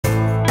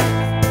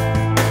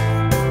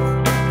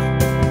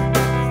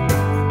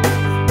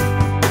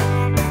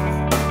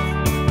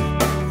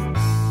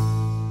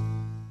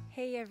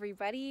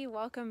everybody,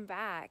 welcome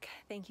back.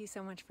 Thank you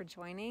so much for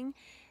joining.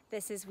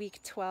 This is week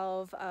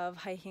 12 of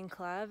Hiking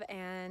Club,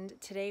 and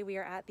today we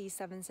are at the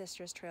Seven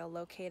Sisters Trail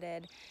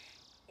located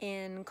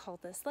in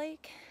Cultus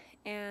Lake.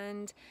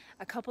 And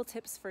a couple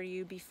tips for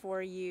you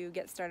before you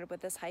get started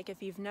with this hike.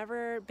 If you've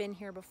never been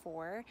here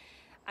before,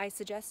 I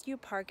suggest you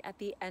park at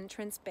the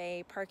Entrance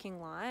Bay parking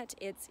lot.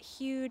 It's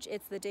huge.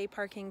 It's the day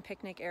parking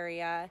picnic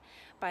area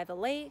by the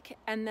lake.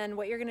 And then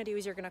what you're gonna do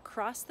is you're gonna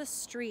cross the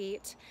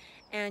street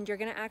and you're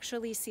gonna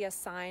actually see a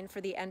sign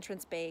for the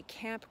Entrance Bay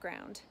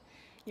campground.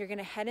 You're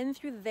gonna head in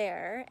through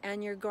there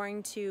and you're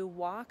going to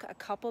walk a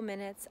couple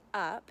minutes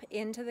up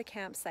into the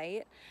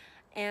campsite,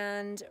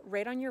 and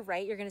right on your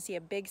right, you're gonna see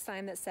a big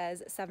sign that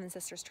says Seven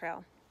Sisters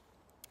Trail.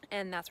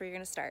 And that's where you're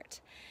gonna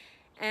start.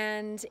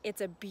 And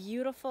it's a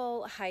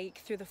beautiful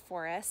hike through the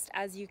forest.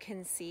 As you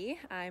can see,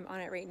 I'm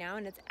on it right now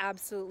and it's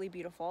absolutely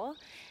beautiful.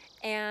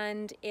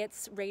 And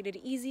it's rated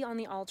easy on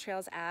the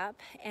AllTrails app.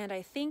 And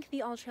I think the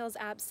AllTrails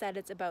app said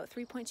it's about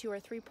 3.2 or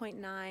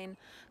 3.9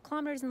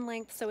 kilometers in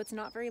length, so it's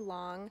not very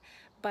long,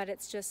 but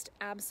it's just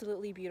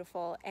absolutely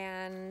beautiful.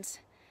 And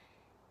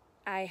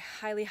I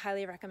highly,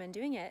 highly recommend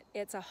doing it.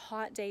 It's a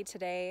hot day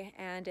today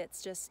and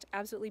it's just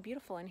absolutely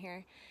beautiful in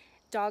here.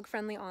 Dog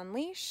friendly on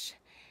leash.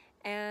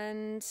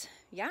 And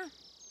yeah,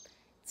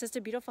 it's just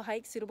a beautiful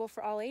hike suitable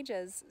for all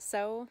ages.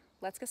 So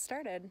let's get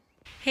started.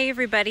 Hey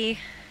everybody.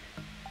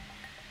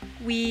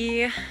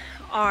 We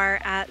are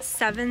at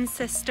Seven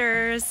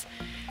Sisters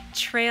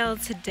Trail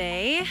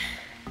today.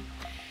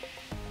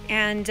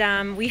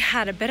 And we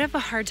had a bit of a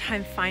hard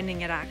time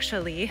finding it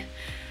actually.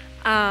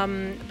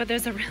 But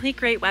there's a really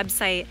great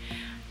website.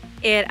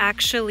 It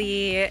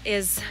actually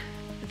is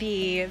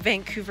the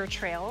Vancouver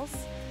Trails.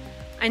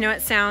 I know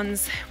it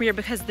sounds weird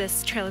because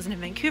this trail isn't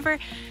in Vancouver,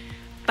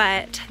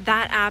 but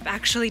that app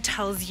actually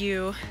tells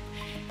you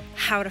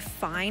how to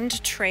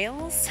find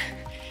trails,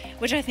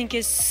 which I think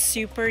is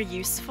super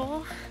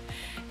useful,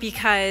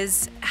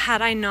 because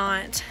had I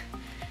not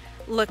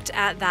looked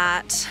at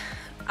that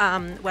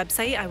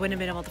website, I wouldn't have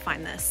been able to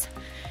find this.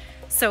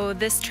 So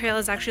this trail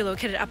is actually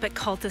located up at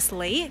Cultus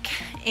Lake,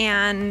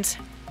 and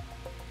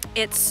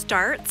it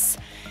starts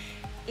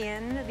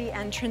in the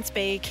Entrance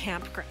Bay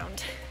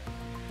campground.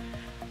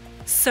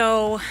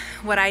 So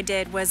what I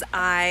did was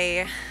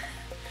I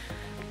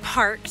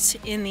parked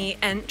in the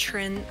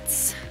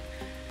Entrance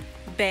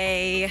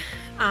Bay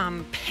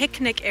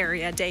picnic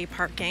area, day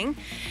parking.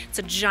 It's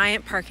a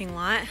giant parking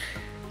lot,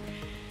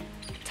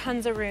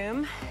 tons of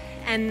room.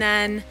 And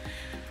then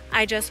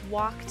I just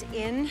walked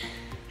in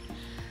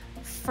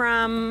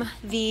from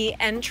the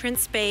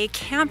Entrance Bay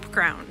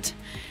campground,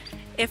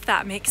 if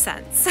that makes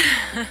sense.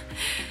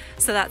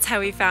 So that's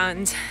how we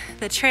found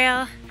the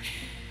trail,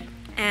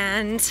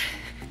 and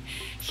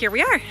here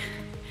we are.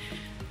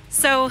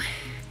 So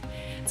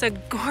it's a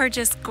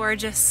gorgeous,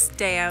 gorgeous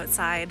day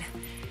outside.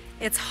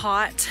 It's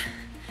hot,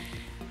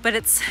 but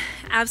it's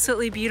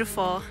absolutely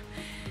beautiful.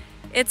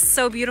 It's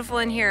so beautiful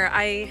in here.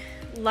 I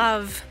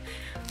love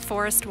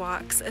forest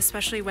walks,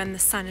 especially when the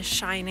sun is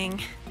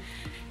shining,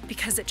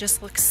 because it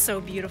just looks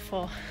so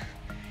beautiful.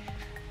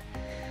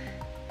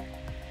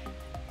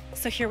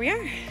 So here we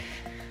are.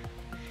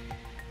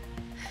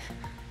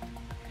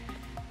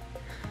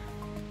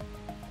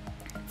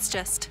 It's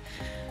just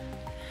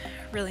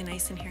really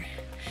nice in here.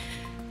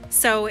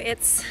 So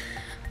it's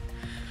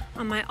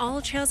on my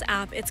AllTrails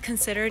app, it's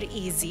considered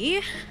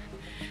easy,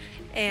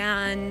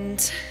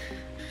 and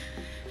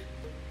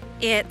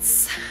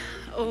it's,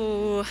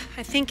 I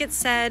think it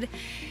said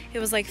it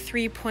was like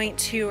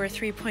 3.2 or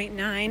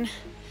 3.9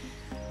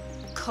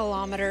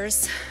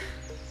 kilometers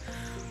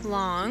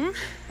long,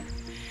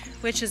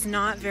 which is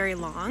not very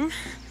long.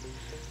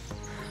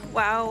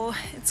 Wow,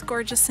 it's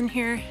gorgeous in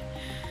here.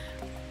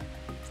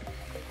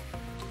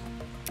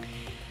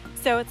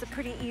 So it's a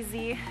pretty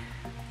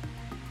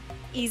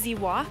easy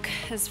walk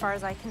as far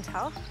as I can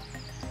tell.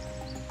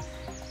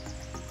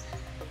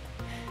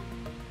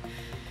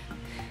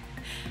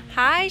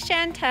 Hi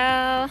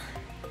Chantel,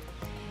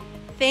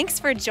 thanks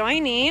for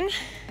joining.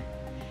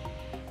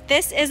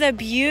 This is a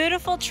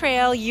beautiful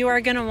trail. You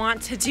are gonna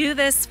want to do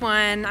this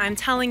one, I'm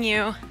telling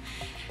you.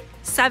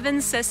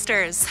 Seven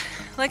Sisters,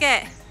 look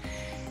at,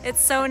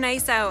 it's so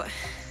nice out.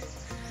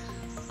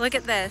 Look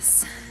at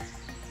this.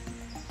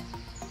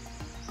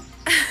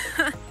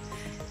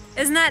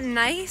 Isn't that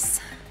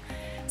nice?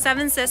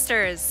 Seven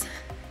Sisters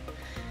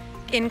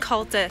in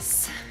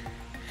Cultus.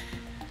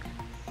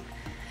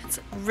 It's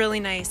really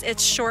nice.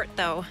 It's short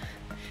though.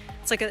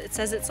 It's like it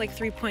says it's like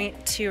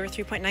 3.2 or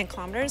 3.9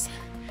 kilometers,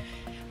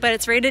 but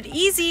it's rated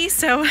easy,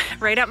 so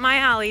right up my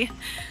alley.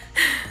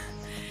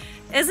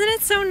 Isn't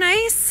it so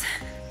nice?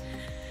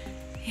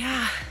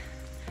 Yeah,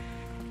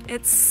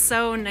 it's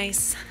so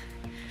nice.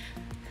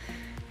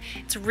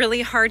 It's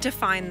really hard to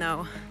find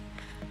though.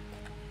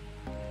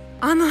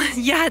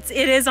 Yeah,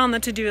 it is on the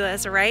to-do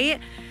list, right?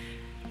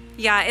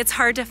 Yeah, it's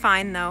hard to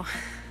find though.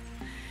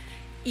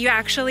 You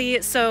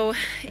actually, so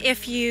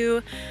if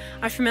you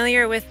are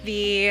familiar with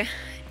the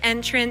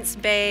Entrance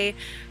Bay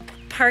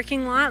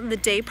parking lot, the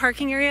day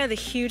parking area, the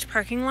huge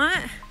parking lot,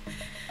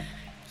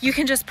 you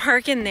can just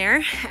park in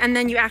there, and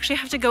then you actually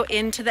have to go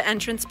into the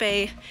Entrance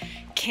Bay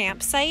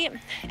campsite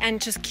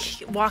and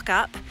just walk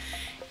up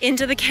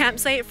into the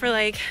campsite for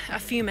like a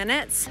few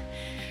minutes,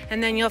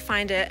 and then you'll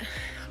find it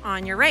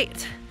on your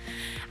right.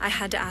 I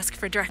had to ask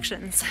for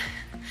directions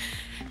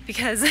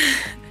because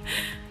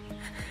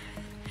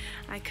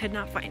I could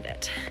not find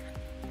it.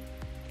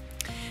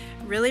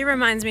 Really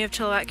reminds me of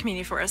Chilliwack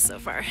Community Forest so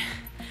far.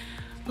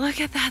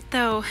 Look at that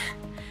though.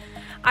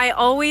 I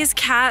always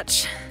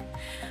catch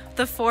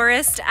the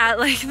forest at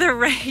like the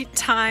right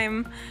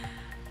time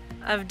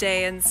of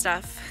day and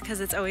stuff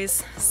because it's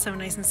always so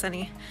nice and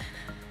sunny.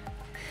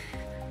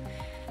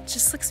 It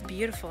just looks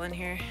beautiful in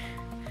here.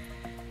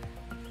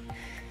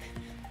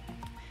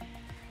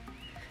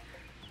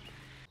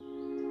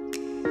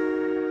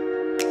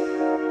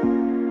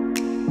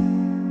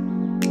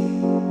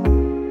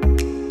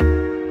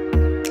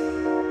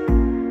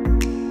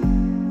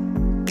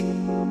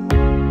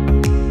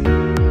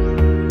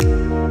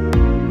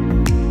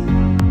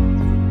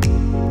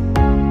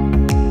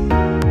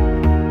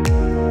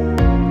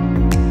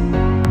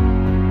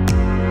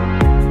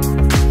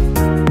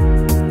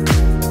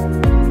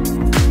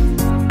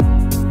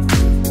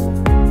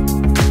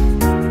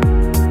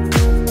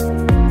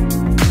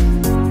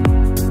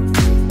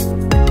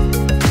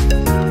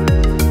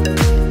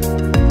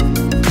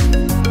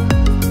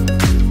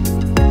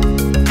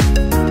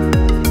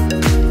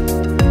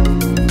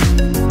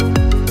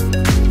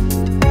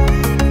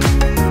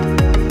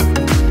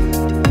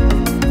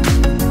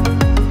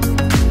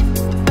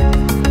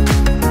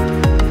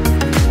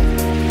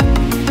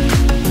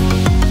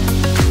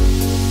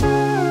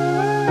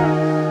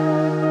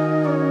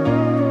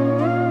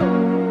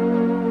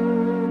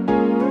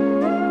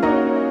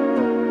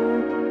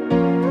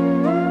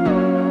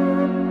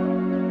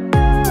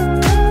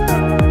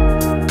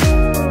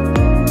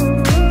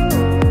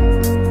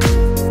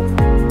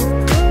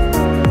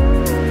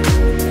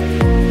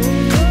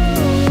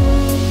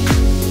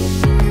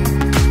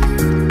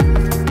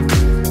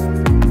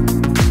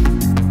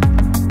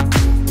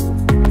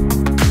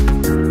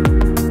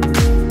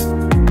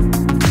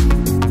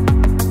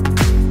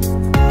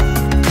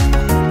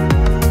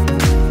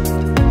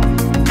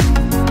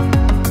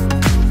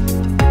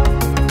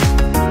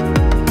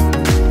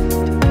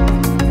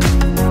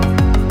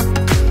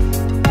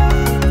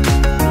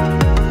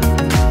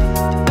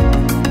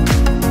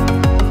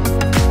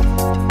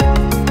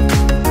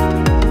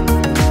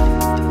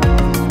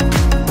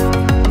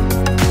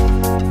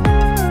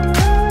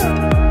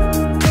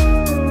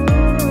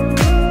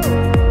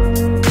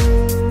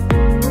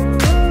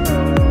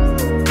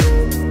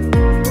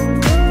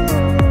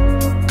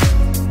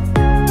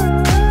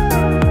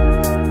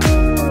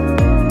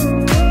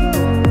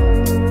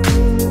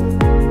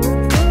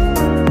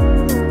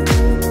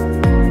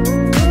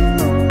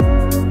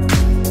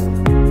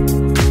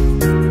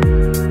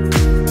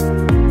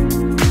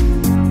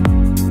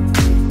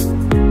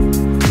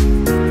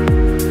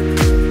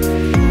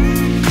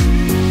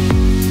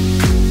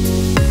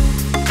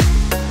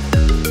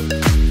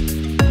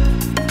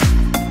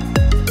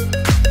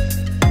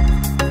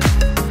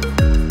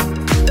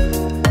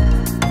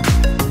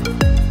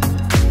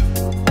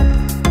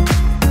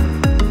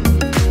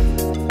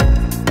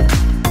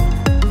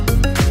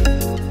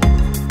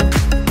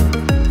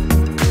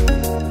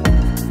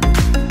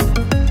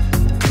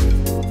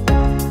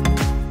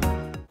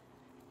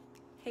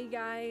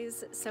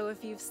 So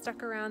if you've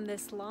stuck around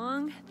this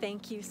long,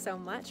 thank you so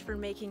much for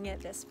making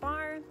it this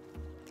far.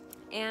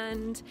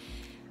 And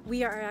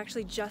we are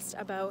actually just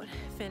about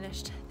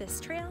finished this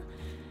trail.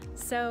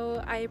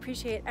 So I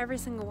appreciate every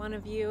single one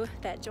of you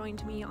that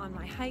joined me on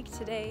my hike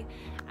today.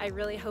 I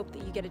really hope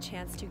that you get a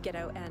chance to get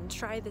out and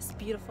try this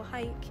beautiful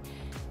hike.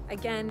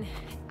 Again,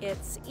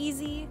 it's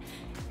easy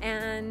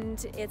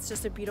and it's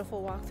just a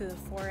beautiful walk through the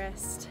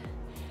forest.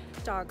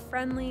 Dog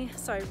friendly,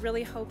 so I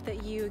really hope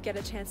that you get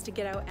a chance to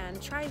get out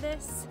and try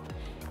this,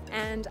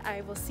 and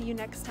I will see you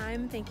next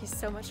time. Thank you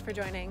so much for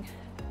joining.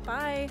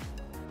 Bye.